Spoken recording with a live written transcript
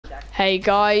Hey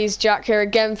guys, Jack here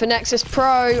again for Nexus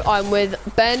Pro. I'm with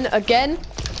Ben again,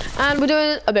 and we're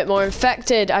doing a bit more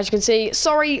infected. As you can see,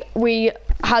 sorry, we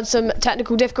had some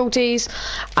technical difficulties,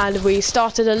 and we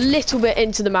started a little bit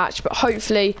into the match, but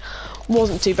hopefully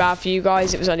wasn't too bad for you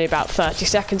guys. It was only about 30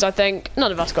 seconds, I think.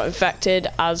 None of us got infected,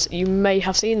 as you may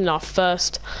have seen in our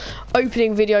first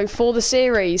opening video for the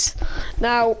series.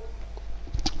 Now,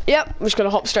 yep, we're just gonna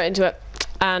hop straight into it,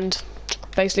 and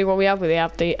basically what we have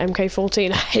the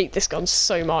MK14. I hate this gun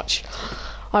so much.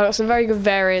 I got some very good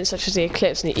variants such as the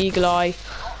Eclipse and the Eagle Eye. I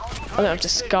think I've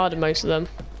discarded most of them.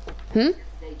 Hey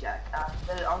Jack, I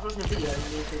was watching a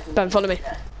video. Ben, follow me.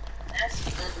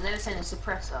 And they were saying a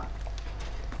suppressor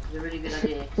is a really good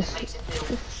idea. It makes it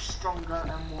feel stronger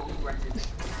and more aggressive.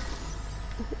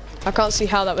 I can't see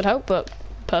how that would help, but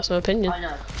personal opinion. I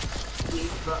know,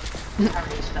 but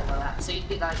apparently it's stuff like that. So you'd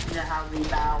be like, you know how the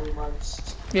bow was.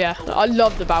 Yeah, I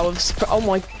love the bow of oh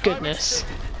my goodness.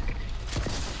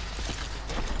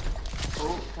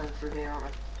 Oh, coming through here, aren't we?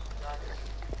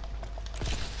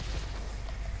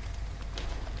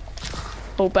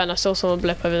 Oh Ben, I saw someone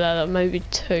blip over there. That maybe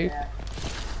two. Yeah.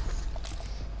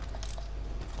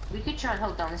 We could try and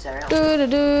hold down this area.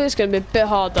 It's gonna be a bit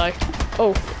hard though.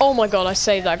 Oh my god, I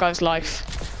saved that guy's life.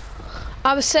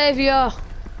 I'm a saviour.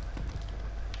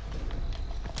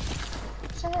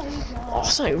 Oh,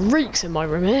 something reeks in my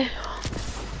room here.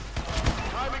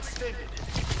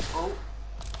 Oh.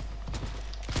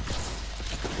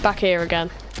 Back here again.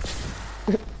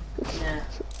 Yeah.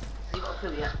 You got a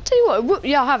kill yet? Tell you what,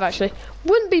 yeah, I have actually.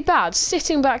 Wouldn't be bad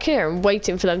sitting back here and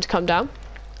waiting for them to come down.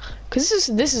 Because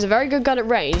this is a very good gun at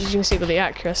range, as you can see with the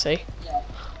accuracy. Yeah.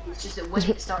 It's just that when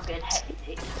it starts getting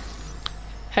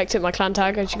hectic my clan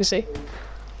tag, as you can see.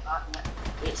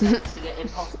 It starts to get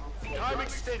impossible.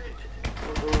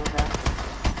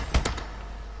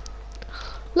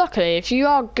 Luckily, if you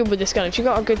are good with this gun, if you've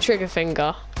got a good trigger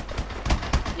finger,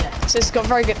 yeah. So it's got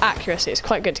very good accuracy, it's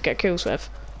quite good to get kills with.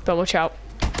 But watch out.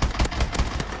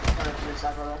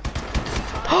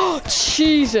 Oh,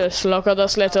 Jesus! Look at the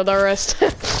slit of the wrist.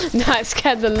 That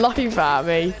scared the life out of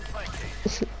me.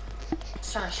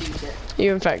 Just trying to shoot it.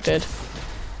 You infected.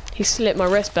 He slit my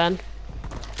wrist, Ben.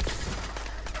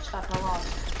 Slap my last.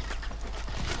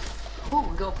 Oh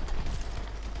my god.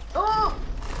 Oh!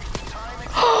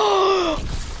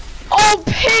 Oh,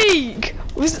 peak!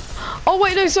 Oh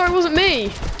wait, no, sorry, it wasn't me.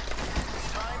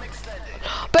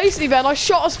 Basically, Ben, I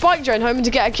shot a spike drone home to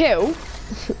get a kill.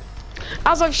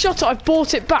 As I've shot it, I've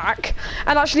brought it back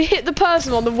and actually hit the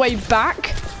person on the way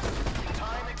back.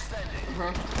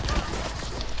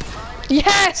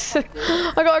 Yes!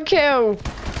 I got a kill.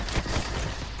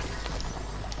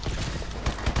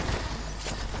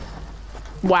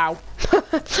 Wow.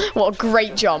 What a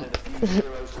great jump.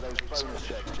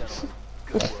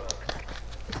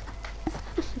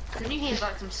 Can you hear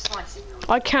like some slicing?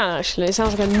 I can actually, it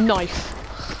sounds like a knife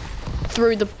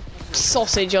through the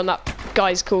sausage on that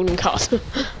guy's calling card.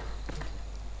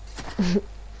 I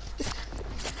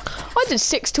did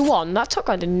 6-1, that top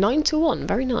guy did 9-1,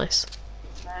 very nice.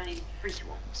 Only 3-1.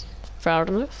 Fair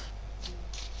enough.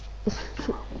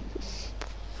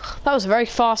 That was a very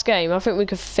fast game. I think we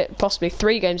could fit possibly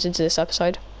 3 games into this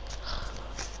episode.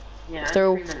 Yeah, they're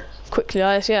all 3 minutes. quickly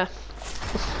eyes, yeah.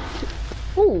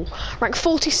 Ooh, rank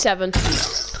 47.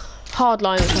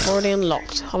 Hardline, which I've already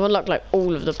unlocked. I've unlocked like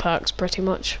all of the perks pretty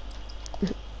much.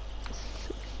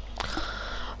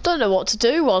 Don't know what to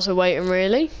do whilst we're waiting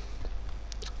really.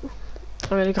 I'm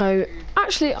gonna go.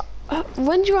 Actually,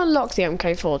 when do you unlock the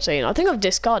MK14? I think I've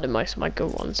discarded most of my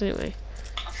good ones anyway.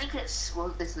 I think it's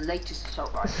the latest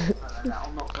assault rifle.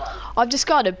 I'm not right. I've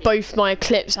discarded both my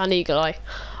Eclipse and Eagle Eye.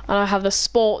 And I have the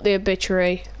Sport, the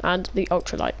Obituary, and the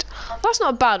Ultralight. That's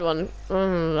not a bad one.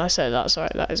 I say that, sorry,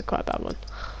 that is quite a bad one.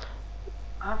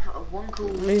 I have one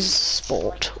called... This is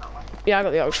Sport. Yeah, I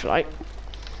got the Ultralight.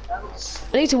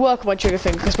 I need to work on my trigger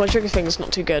finger, because my trigger finger's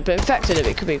not too good, but infected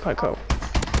it could be quite cool.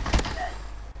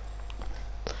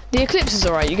 The Eclipse is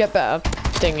alright, you get better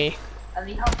thingy.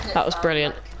 That was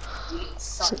brilliant.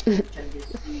 So like,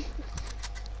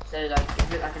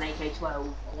 if it's like an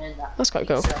AK-12, and then That's quite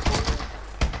cool.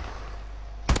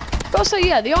 But also,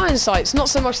 yeah, the iron sights, not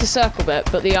so much the circle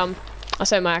bit, but the, I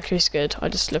say my accuracy's good, I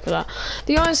just look at that.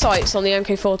 The iron sights on the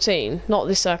MK14, not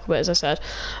the circle bit as I said,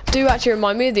 do actually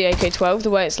remind me of the AK-12, the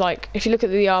way it's like, if you look at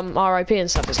the RIP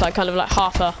and stuff, it's like kind of like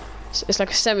half a, it's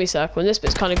like a semicircle, and this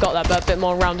bit's kind of got that, but a bit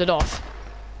more rounded off.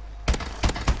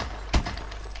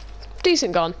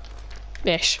 Decent gun.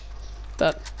 Ish.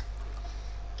 But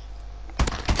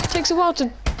takes a while to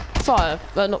fire,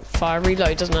 not fire,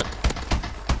 reload, doesn't it?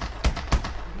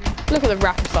 Look at the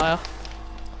rapid fire.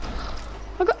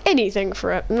 I got anything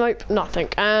for it? Nope, nothing.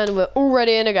 And we're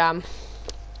already in a game.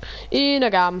 In a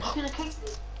game.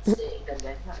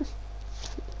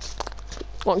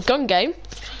 What, gun game?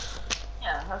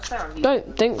 Yeah, that's fair.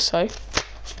 Don't think so.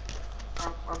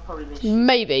 I'll probably miss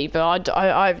Maybe, but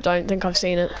I don't think I've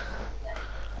seen it.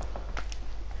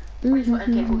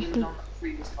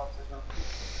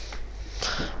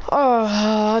 Oh,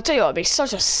 I tell you what, it'd be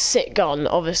such a sick gun,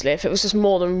 obviously, if it was just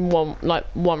more than one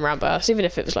round burst. Even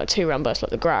if it was like 2 round bursts like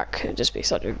the Grak, it'd just be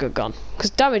such a good gun.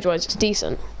 Because damage-wise, it's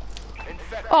decent.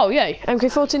 Oh, yay,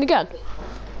 MK14 again.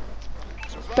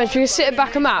 But if you could sit it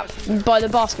back a map by the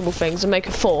basketball things and make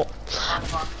a fort.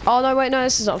 Oh, no, wait, no,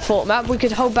 this is not a fort map. We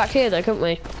could hold back here, though, couldn't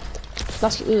we?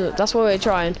 That's what we're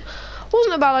trying.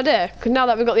 Wasn't a bad idea, because now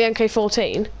that we've got the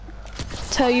MK14,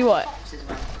 tell you what.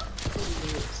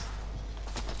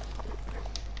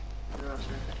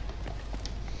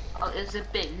 Oh, there's the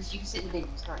bins. You can sit in the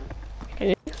bins, can't you? Can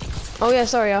you? Oh yeah,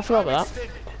 sorry, I forgot about that.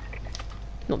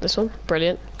 Not this one.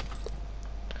 Brilliant.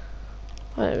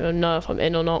 I don't even know if I'm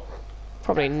in or not.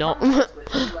 Probably not.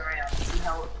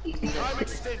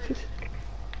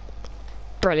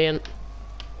 Brilliant.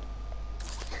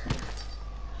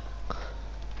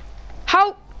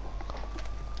 How?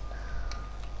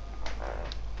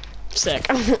 Sick.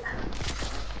 This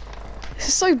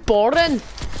is so boring.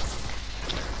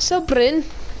 So boring.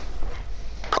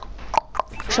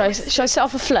 Should I set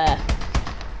off a flare?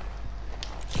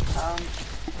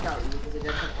 No, because it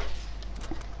doesn't.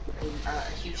 A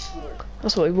huge swarm.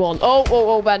 That's what we want.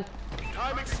 Oh, Ben.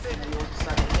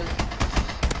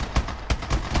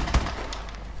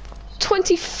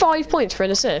 25 points for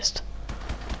an assist.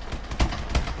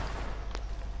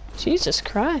 Jesus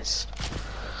Christ.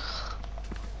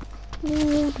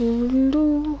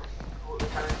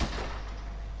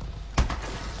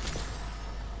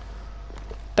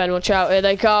 Ben, watch out, here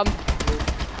they come.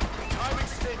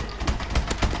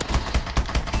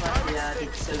 Yeah, I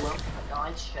did so well. I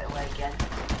died straight away again.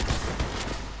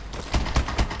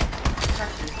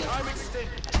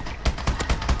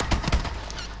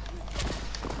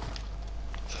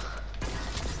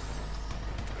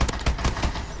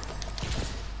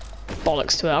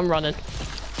 Bollocks to it, I'm running.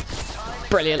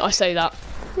 Brilliant, I say that.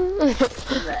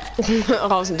 I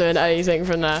wasn't doing anything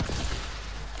from there.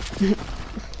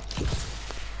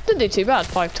 Didn't do too bad,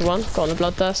 5-1. Got on the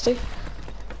bloodthirsty.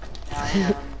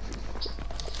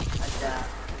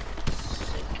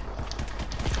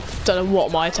 Don't know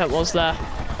what my attempt was there.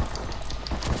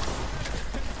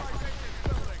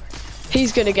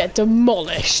 He's gonna get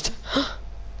demolished.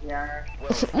 Yeah.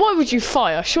 Why would you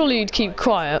fire? Surely you'd keep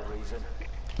quiet.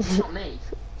 It's not me.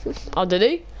 Oh, did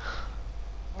he?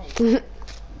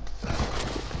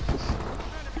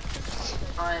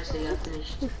 I actually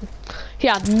finished. He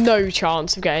had no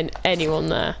chance of getting anyone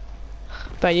there.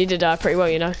 But you did pretty well,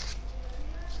 you know.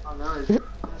 Oh no.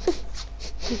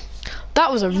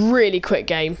 That was a really quick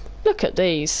game. Look at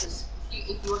these.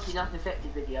 If you watch enough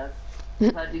infected video,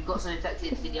 we've got some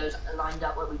infected videos lined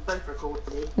up where we both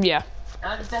recorded. Yeah.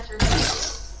 And better.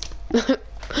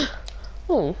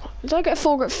 Oh, did I get a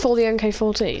foregrip for the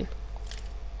MK14?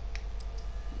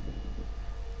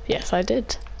 Yes, I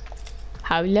did.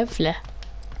 How lovely.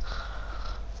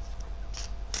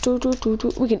 We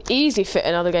can easily fit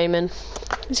another game in.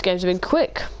 These games have been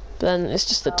quick. But then it's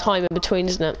just the time in between,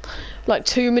 isn't it? Like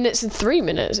 2 minutes and 3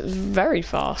 minutes. It was very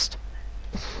fast.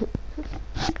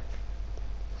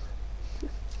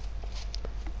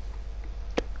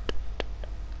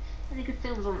 Any good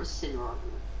films on the cinema?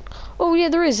 Oh yeah,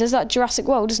 there is. There's that Jurassic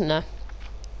World, isn't there?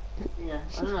 Yeah,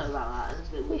 I don't know about that. It's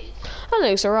a bit weird. I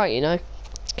think it's alright, you know.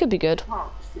 Could be good.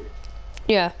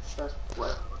 Yeah.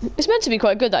 It's meant to be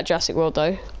quite good, that Jurassic World,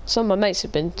 though. Some of my mates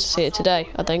have been to see it today,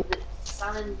 I think.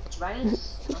 San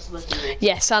Andreas?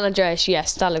 Yeah, San Andreas,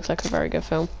 yes. That looks like a very good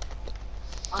film.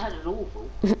 I had it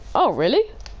awful. Oh, really?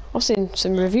 I've seen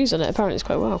some reviews on it. Apparently it's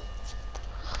quite well.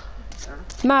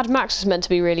 Mad Max was meant to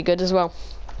be really good as well.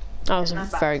 That was a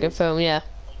very good film, yeah.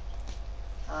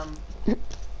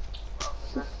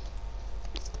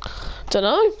 Don't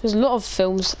know. There's a lot of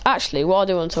films. Actually, what I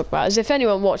do want to talk about is if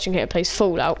anyone watching here plays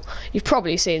Fallout, you've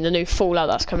probably seen the new Fallout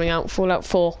that's coming out, Fallout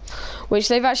 4, which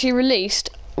they've actually released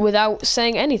without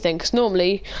saying anything. Because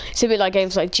normally it's a bit like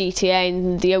games like GTA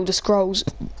and the Elder Scrolls.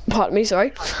 Pardon me,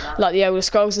 sorry. Like the Elder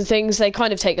Scrolls and things, they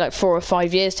kind of take like 4 or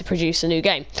 5 years to produce a new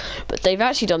game. But they've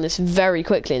actually done this very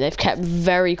quickly, and they've kept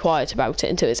very quiet about it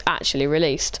until it's actually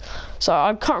released. So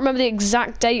I can't remember the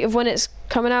exact date of when it's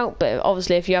coming out, but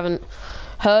obviously if you haven't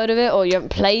heard of it or you haven't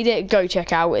played it, go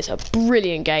check out. It's a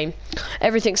brilliant game.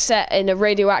 Everything's set in a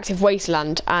radioactive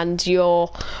wasteland, and you're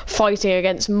fighting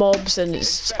against mobs, and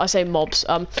I say mobs,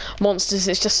 monsters.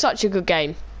 It's just such a good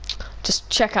game. Just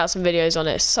check out some videos on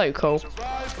it. It's so cool.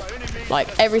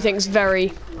 Like, everything's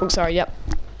very... Oh, sorry, yep.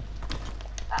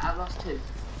 I've lost 2.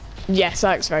 Yes,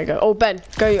 that's very good. Oh, Ben,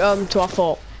 go to our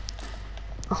fort.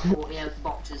 Oh, yeah, with the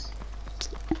boxes.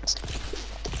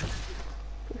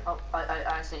 Oh, I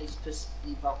accidentally just pushed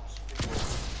the box.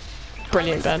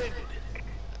 Brilliant, Ben.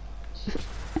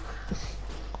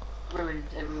 Ruined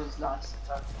everyone's lives.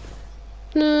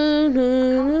 No,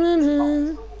 no, no,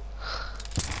 no.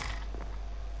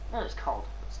 No, it's cold,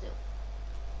 still.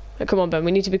 Oh, come on, Ben,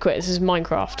 we need to be quick. This is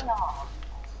Minecraft.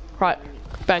 Right,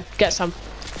 Ben, get some.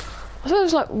 I thought there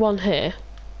was like one here.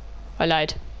 I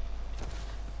lied.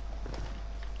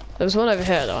 There was one over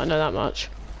here, though, I know that much.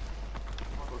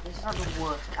 This is like the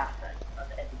worst cafe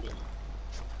I've ever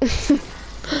been in.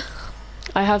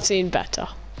 I have seen better.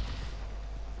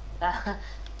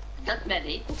 Not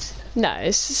many. No,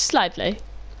 it's slightly.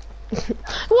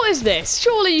 What is this?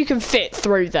 Surely you can fit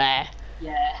through there.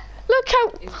 Yeah. Look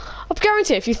how... I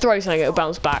guarantee if you throw something, it'll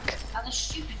bounce back. And the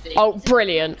stupid thing. Oh,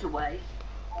 brilliant. Away,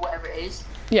 or whatever it is.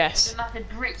 Yes. The massive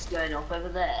bricks going off over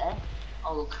there.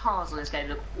 Oh, the cars on this game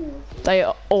look awful. They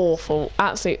are awful.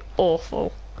 Absolutely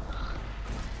awful.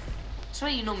 That's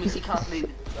where you normally see cars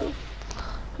moving as well.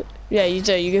 Yeah, you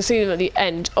do. You can see them at the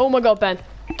end. Oh my god, Ben.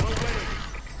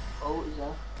 Oh, is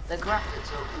there? The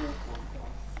graphics are awful.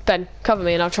 Ben, cover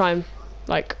me and I'll try and,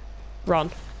 like, run.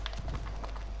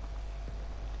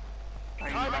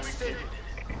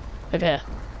 Over here.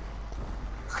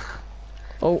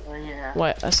 Oh, Oh, yeah.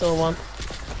 wait, I saw one.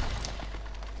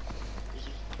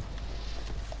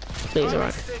 Please,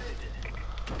 alright.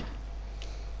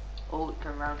 Oh,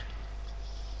 come round.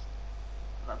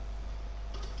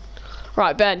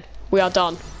 Right, Ben, we are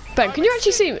done. Ben, can you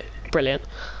actually see me? Brilliant.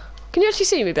 Can you actually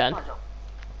see me, Ben? Can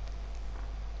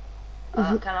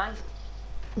I?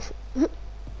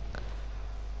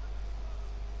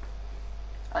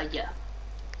 Yeah.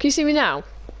 Can you see me now?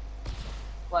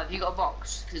 Well, have you got a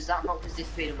box? Because that box has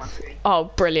disappeared on my screen. Oh,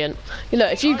 brilliant. You know,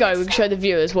 if you go, we can show the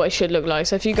viewers what it should look like.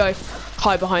 So if you go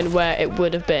hide behind where it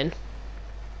would have been.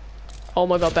 Oh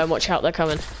my god, Ben, watch out, they're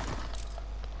coming.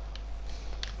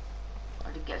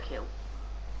 I did get a kill.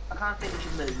 I can't think we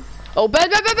should move. Oh, Ben,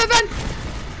 Ben, Ben, Ben, Ben!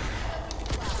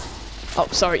 Oh,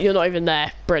 sorry, you're not even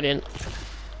there. Brilliant.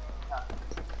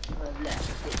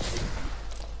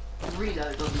 Left. Reload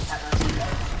on the attack. Reload.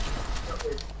 Not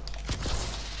good.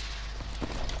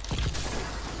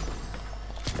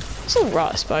 It's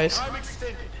alright, I suppose.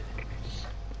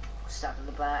 Stab in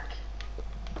the back.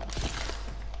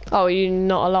 Oh, are you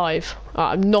not alive? Oh,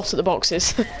 I'm not at the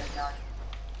boxes.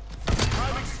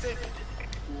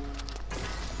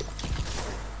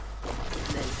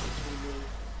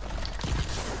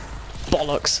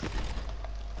 Bollocks.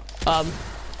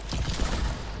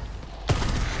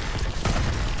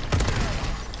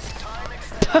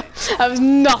 That was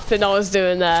nothing I was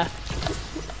doing there.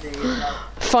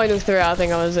 Final 3 I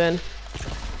think I was in.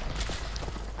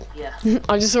 Yeah.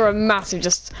 I just saw a massive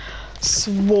just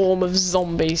swarm of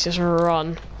zombies just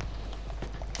run.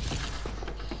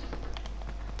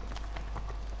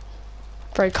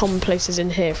 Very common places in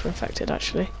here for infected,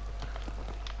 actually.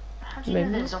 How do you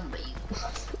know they're zombies?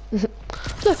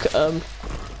 Look at them.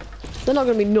 They're not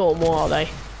going to be normal, are they?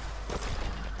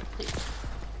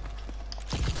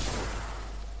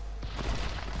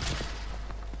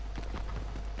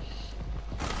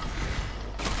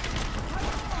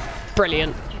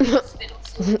 Brilliant.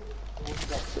 Hmm?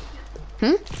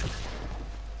 Hmm? Do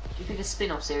you think a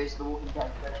spin-off series of The Walking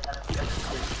Dead?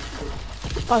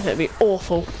 I think it'd be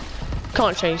awful.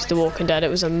 Can't change The Walking Dead, it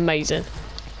was amazing.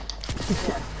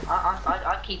 Yeah,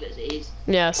 I'd keep it as it is.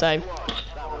 Yeah, same.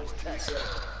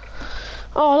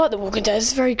 Oh, I like The Walking Dead,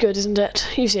 it's very good, isn't it?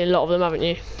 You've seen a lot of them, haven't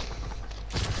you?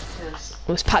 Yes.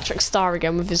 It was Patrick Star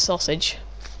again with his sausage.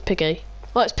 Piggy.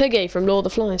 Oh, it's Piggy from Lord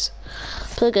of the Flies.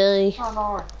 Piggy. Oh,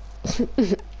 no.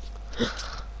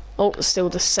 Oh, still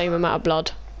the same amount of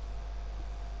blood.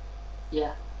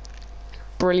 Yeah.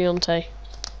 Brilliante.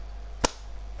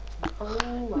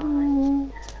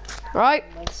 Oh, Right,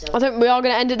 I think we are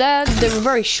going to end it there. They were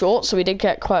very short, so we did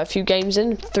get quite a few games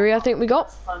in. 3, I think we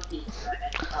got.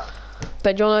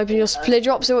 Ben, do you want to open your split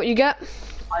drop, see what you get?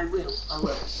 I will.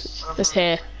 It's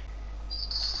here.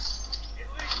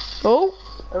 Oh.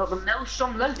 I got the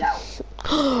Maelstrom loadout.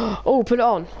 Oh, put it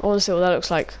on. I want to see what that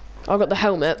looks like. I got the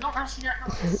helmet. Not actually that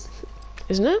nice.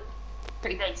 Isn't it?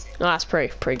 Pretty basic. Oh, that's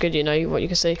pretty good, you know, what you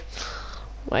can see.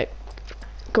 Wait.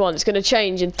 Come on, it's going to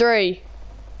change in 3,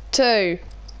 2,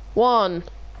 1.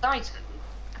 Nice.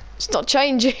 It's not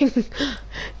changing.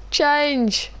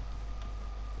 Change.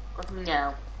 What do we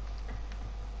now?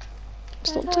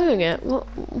 It's not doing it. What?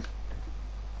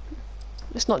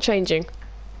 It's not changing.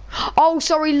 Oh,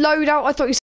 sorry, loadout. I thought you